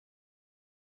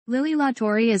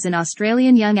LaTorre is an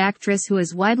Australian young actress who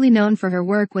is widely known for her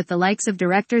work with the likes of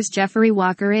directors Jeffrey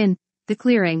Walker in The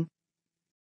Clearing.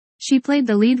 She played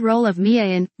the lead role of Mia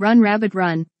in Run Rabbit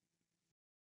Run.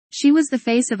 She was the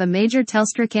face of a major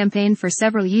Telstra campaign for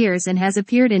several years and has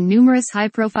appeared in numerous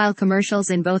high-profile commercials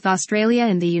in both Australia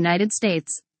and the United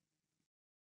States.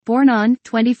 Born on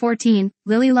 2014,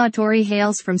 LaTorre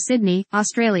hails from Sydney,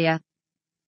 Australia.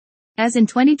 As in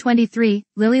 2023,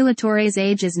 LaTorre's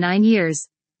age is 9 years.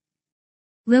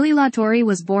 LaTorre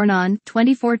was born on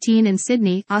 2014 in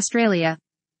Sydney, Australia.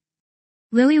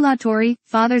 LaTorre,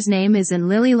 father's name is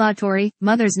Lily LaTorre,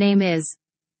 mother's name is.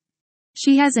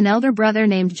 She has an elder brother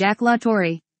named Jack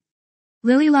LaTorre.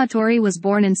 LaTorre was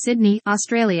born in Sydney,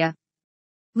 Australia.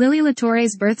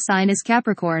 LaTorre's birth sign is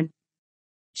Capricorn.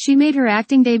 She made her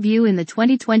acting debut in the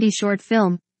 2020 short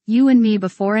film, You and Me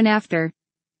Before and After.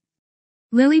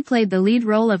 Lily played the lead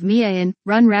role of Mia in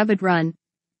Run Rabbit Run.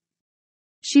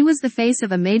 She was the face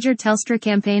of a major Telstra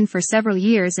campaign for several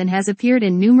years and has appeared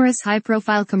in numerous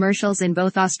high-profile commercials in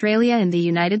both Australia and the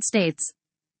United States.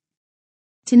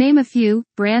 To name a few,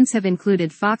 brands have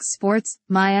included Fox Sports,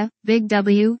 Maya, Big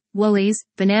W, Woolies,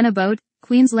 Banana Boat,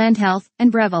 Queensland Health,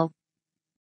 and Breville.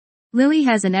 Lily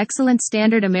has an excellent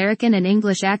standard American and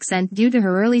English accent due to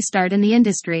her early start in the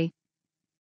industry.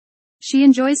 She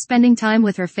enjoys spending time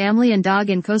with her family and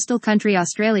dog in coastal country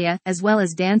Australia, as well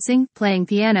as dancing, playing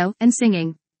piano, and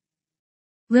singing.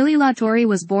 LaTorre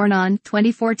was born on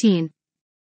 2014.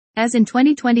 As in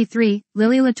 2023,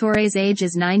 LaTorre's age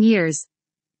is 9 years.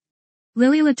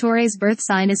 LaTorre's birth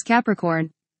sign is Capricorn.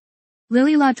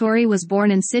 LaTorre was born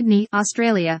in Sydney,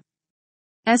 Australia.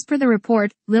 As per the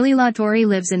report, LaTorre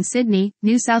lives in Sydney,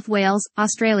 New South Wales,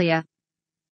 Australia.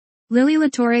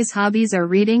 LaTorre's hobbies are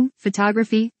reading,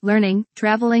 photography, learning,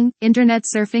 traveling, internet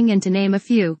surfing and to name a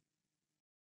few.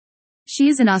 She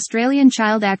is an Australian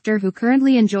child actor who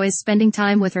currently enjoys spending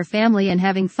time with her family and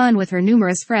having fun with her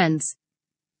numerous friends.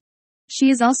 She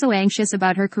is also anxious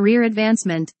about her career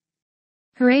advancement.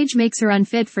 Her age makes her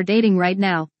unfit for dating right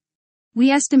now.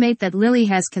 We estimate that Lily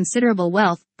has considerable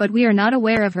wealth, but we are not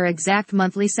aware of her exact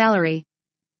monthly salary.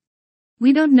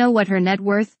 We don't know what her net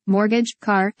worth, mortgage,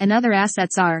 car, and other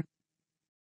assets are.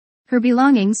 Her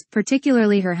belongings,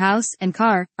 particularly her house and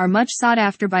car, are much sought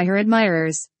after by her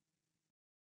admirers.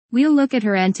 We'll look at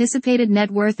her anticipated net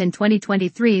worth in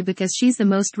 2023 because she's the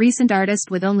most recent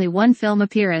artist with only one film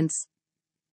appearance.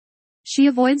 She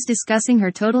avoids discussing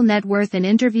her total net worth in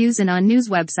interviews and on news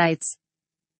websites.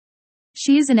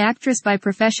 She is an actress by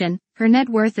profession. Her net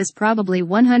worth is probably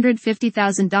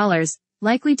 $150,000,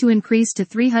 likely to increase to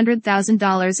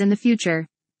 $300,000 in the future.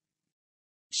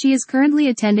 She is currently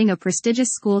attending a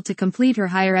prestigious school to complete her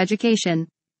higher education.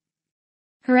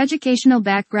 Her educational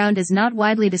background is not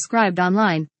widely described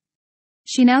online.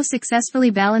 She now successfully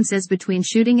balances between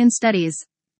shooting and studies.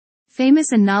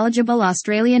 Famous and knowledgeable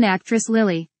Australian actress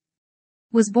Lily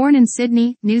was born in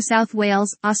Sydney, New South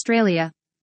Wales, Australia.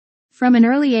 From an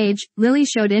early age, Lily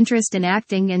showed interest in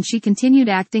acting and she continued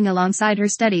acting alongside her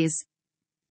studies.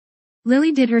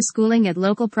 Lily did her schooling at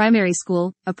local primary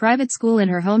school, a private school in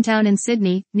her hometown in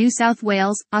Sydney, New South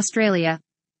Wales, Australia.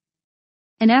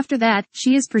 And after that,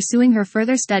 she is pursuing her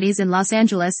further studies in Los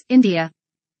Angeles, India.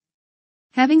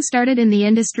 Having started in the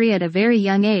industry at a very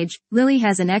young age, Lily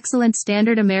has an excellent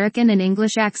standard American and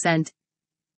English accent.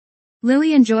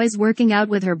 Lily enjoys working out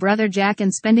with her brother Jack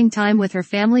and spending time with her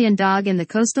family and dog in the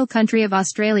coastal country of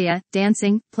Australia,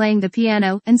 dancing, playing the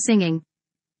piano, and singing.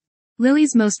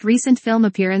 Lily's most recent film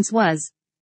appearance was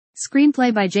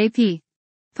screenplay by J.P.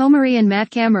 Pommery and Matt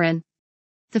Cameron.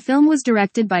 The film was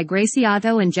directed by Gracie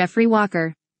Otto and Jeffrey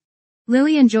Walker.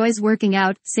 Lily enjoys working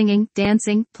out, singing,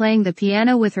 dancing, playing the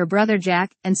piano with her brother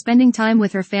Jack, and spending time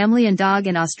with her family and dog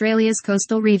in Australia's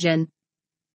coastal region.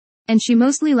 And she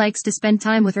mostly likes to spend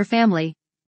time with her family.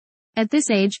 At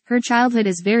this age, her childhood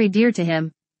is very dear to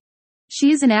him.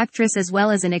 She is an actress as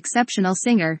well as an exceptional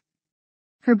singer.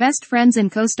 Her best friends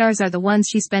and co-stars are the ones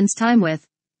she spends time with.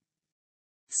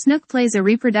 Snook plays a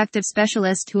reproductive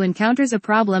specialist who encounters a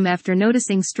problem after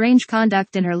noticing strange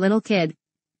conduct in her little kid.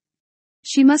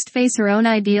 She must face her own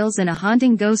ideals and a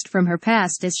haunting ghost from her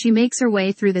past as she makes her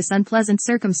way through this unpleasant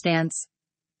circumstance.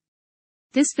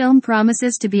 This film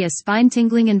promises to be a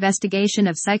spine-tingling investigation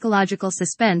of psychological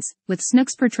suspense, with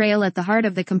Snook's portrayal at the heart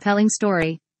of the compelling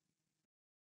story.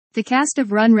 The cast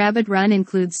of Run Rabbit Run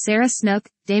includes Sarah Snook,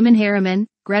 Damon Harriman,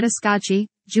 Greta Scacchi,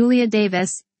 Julia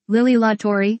Davis, Lily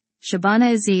LaTorre,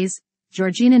 Shabana Aziz,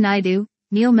 Georgina Naidu,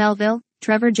 Neil Melville,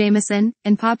 Trevor Jameson,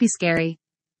 and Poppy Scary.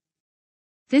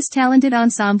 This talented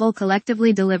ensemble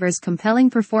collectively delivers compelling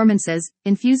performances,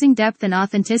 infusing depth and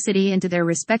authenticity into their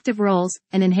respective roles,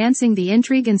 and enhancing the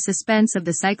intrigue and suspense of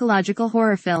the psychological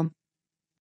horror film.